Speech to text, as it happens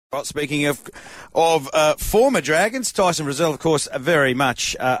Well, speaking of former Dragons, Tyson Frizell, of course, very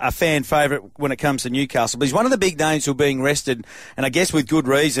much a fan favourite when it comes to Newcastle. But he's one of the big names who are being rested, and I guess with good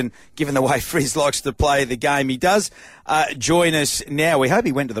reason, given the way Frizz likes to play the game. He does join us now. We hope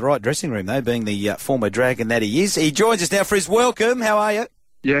he went to the right dressing room, though, being the former Dragon that he is. He joins us now. Frizz, welcome. How are you?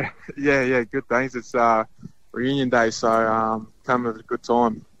 Yeah. Good, thanks. It's reunion day, so come at a good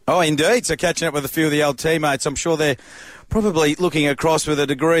time. Oh, indeed. So catching up with a few of the old teammates. I'm sure they're probably looking across with a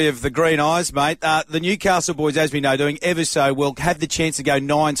degree of the green eyes, mate. The Newcastle boys, as we know, doing ever so well, have the chance to go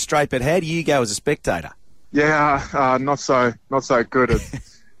 9 straight. But how do you go as a spectator? Yeah, not so good.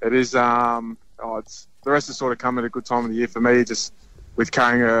 It is. It's the rest is sort of come at a good time of the year for me, just with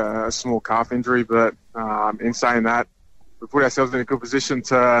carrying a small calf injury. But in saying that, we put ourselves in a good position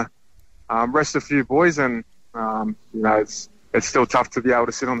to rest a few boys, and it's still tough to be able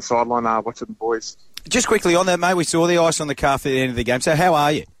to sit on the sideline watching the boys. Just quickly on that, mate, we saw the ice on the calf at the end of the game. So how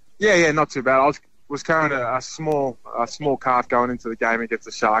are you? Yeah, not too bad. I was carrying a small calf going into the game against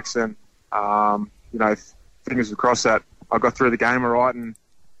the Sharks, and fingers were crossed that I got through the game all right, and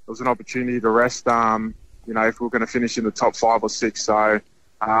it was an opportunity to rest. If we were going to finish in the top 5 or 6, so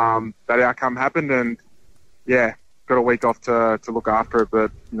that outcome happened, and yeah, got a week off to look after it,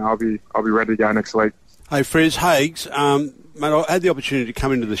 but I'll be ready to go next week. Hey, Frizz, Hags, mate, I had the opportunity to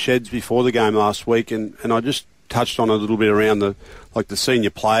come into the sheds before the game last week, and I just touched on a little bit around the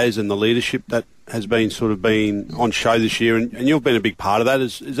senior players and the leadership that has been on show this year, and you've been a big part of that.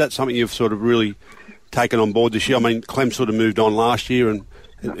 Is that something you've sort of really taken on board this year? I mean, Clem sort of moved on last year, and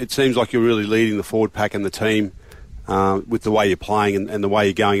it seems like you're really leading the forward pack and the team with the way you're playing and the way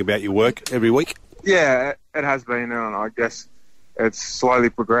you're going about your work every week. Yeah, it has been, and I guess it's slowly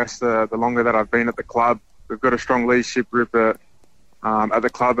progressed the longer that I've been at the club. We've got a strong leadership group at the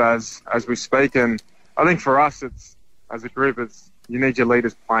club as we speak, and I think for us, it's as a group, you need your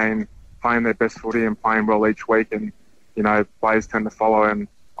leaders playing their best footy and playing well each week, and players tend to follow. And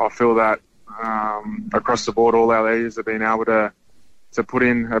I feel that across the board, all our leaders have been able to put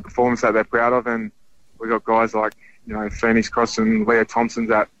in a performance that they're proud of, and we've got guys like Phoenix Cross and Leo Thompson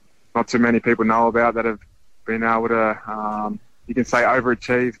that not too many people know about that have been able to you can say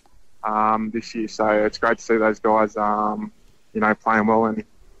overachieve this year. So it's great to see those guys playing well, and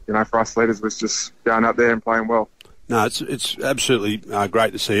for us leaders was just going up there and playing well. No, it's absolutely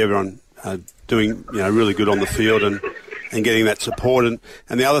great to see everyone doing really good on the field and getting that support. And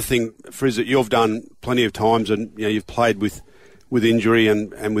the other thing, Frizz, that you've done plenty of times, and you've played with injury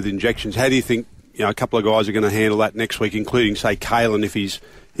and with injections. How do you think a couple of guys are going to handle that next week, including say Kalen if he's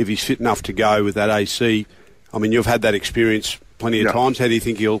fit enough to go with that AC? I mean, you've had that experience plenty of times. How do you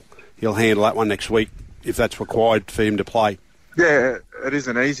think he'll handle that one next week if that's required for him to play? Yeah, it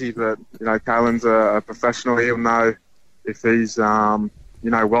isn't easy, but Kalen's a professional. He'll know if he's well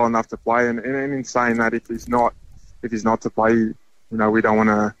enough to play, and in saying that, if he's not to play, we don't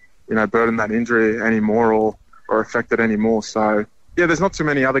want to burden that injury anymore or affect it anymore. So yeah, there's not too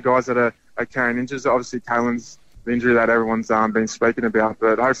many other guys that are carrying injuries. Obviously, Kalen's the injury that everyone's been speaking about,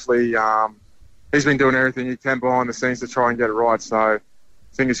 but hopefully he's been doing everything he can behind the scenes to try and get it right. So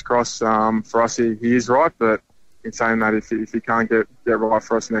fingers crossed for us, he is right. But in saying that, if he can't get right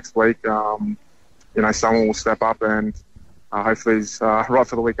for us next week, someone will step up, and hopefully he's right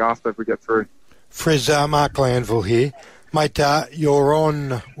for the week after if we get through. Frizz, Mark Landville here. Mate, you're in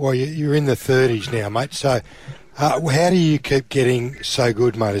the 30s now, mate. So how do you keep getting so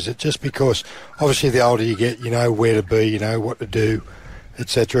good, mate? Is it just because, obviously, the older you get, you know where to be, you know what to do,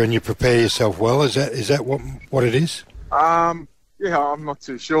 etc., and you prepare yourself well? Is that what it is? Yeah, I'm not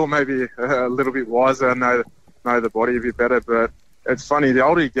too sure. Maybe a little bit wiser, know the body a bit better. But it's funny, the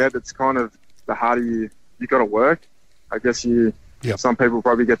older you get, it's kind of the harder you got to work. I guess some people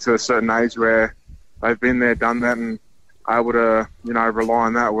probably get to a certain age where they've been there, done that, and able to rely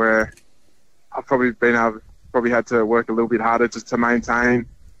on that. Where I've probably had to work a little bit harder just to maintain,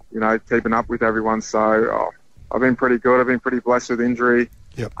 keeping up with everyone. So I've been pretty good. I've been pretty blessed with injury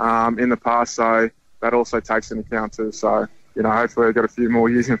in the past, so that also takes into account too. So hopefully I've got a few more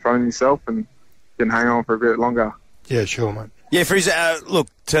years in front of myself and can hang on for a bit longer. Yeah, sure, mate. Yeah, Frizz, look,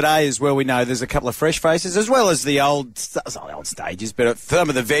 today as well, we know there's a couple of fresh faces as well as the old stages, but some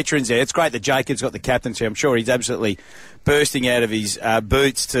of the veterans there. It's great that Jacob's got the captaincy. I'm sure he's absolutely bursting out of his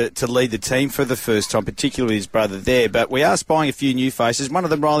boots to lead the team for the first time, particularly his brother there. But we are spying a few new faces. One of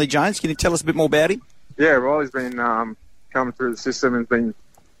them, Riley Jones. Can you tell us a bit more about him? Yeah, Riley's been coming through the system and been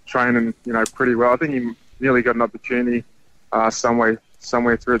training, pretty well. I think he nearly got an opportunity somewhere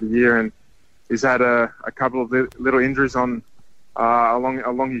through the year, and he's had a couple of little injuries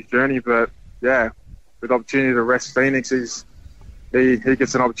along his journey. But yeah, with the opportunity to rest Phoenix, he's he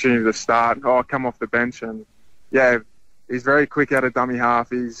gets an opportunity to start, come off the bench. And, yeah, he's very quick out of dummy half.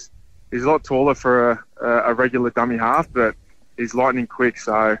 He's a lot taller for a regular dummy half, but he's lightning quick.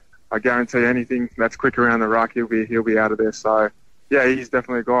 So I guarantee anything that's quick around the ruck, he'll be out of there. So, yeah, he's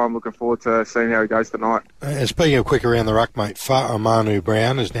definitely a guy I'm looking forward to seeing how he goes tonight. And speaking of quick around the ruck, mate, Manu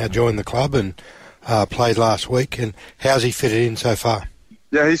Brown has now joined the club and played last week. And how's he fitted in so far?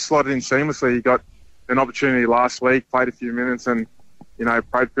 Yeah, he's slotted in seamlessly. He got an opportunity last week, played a few minutes, and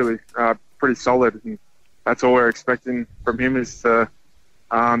played pretty solid. And that's all we're expecting from him is to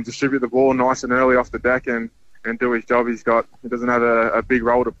distribute the ball nice and early off the deck and do his job. He doesn't have a big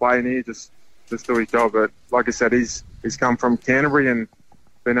role to play in here, just do his job. But like I said, he's come from Canterbury and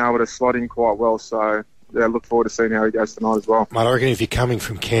been able to slot in quite well. So, yeah, look forward to seeing how he goes tonight as well. Mate, I reckon if you're coming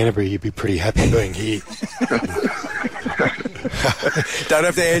from Canterbury, you'd be pretty happy being here. Don't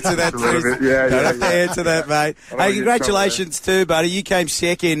have to answer that, please. Don't have to answer that, mate. Hey, congratulations too, buddy. You came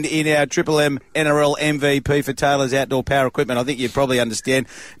second in our Triple M NRL MVP for Taylor's Outdoor Power Equipment. I think you probably understand.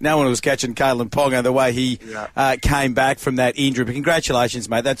 No one was catching Kalen Ponga the way he came back from that injury. But congratulations,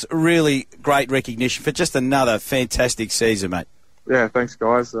 mate. That's really great recognition for just another fantastic season, mate. Yeah, thanks,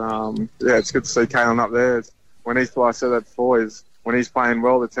 guys. It's good to see Kalen up there. I said that before, when he's playing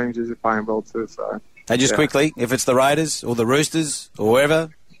well, the team's usually playing well too, so... Hey, just quickly, if it's the Raiders or the Roosters or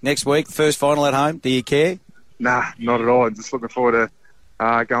whoever next week, first final at home, do you care? Nah, not at all. I'm just looking forward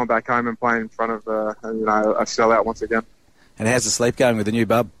to going back home and playing in front of a sellout once again. And how's the sleep going with the new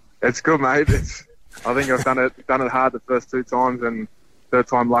bub? It's good, mate. I think I've done it hard the first 2 times and third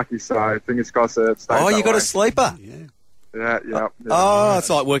time lucky. So fingers crossed it stays. Oh, you got way. a sleeper. Yeah. Oh, it's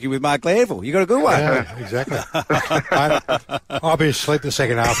like working with Mark Glanville. You got a good one. Yeah, exactly. I'll be asleep the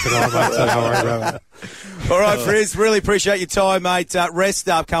second half tonight, mate, so don't worry about it. All right, Frizz, really appreciate your time, mate. Rest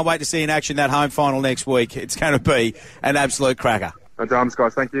up. Can't wait to see you in action that home final next week. It's going to be an absolute cracker. No dramas,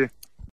 guys. Thank you.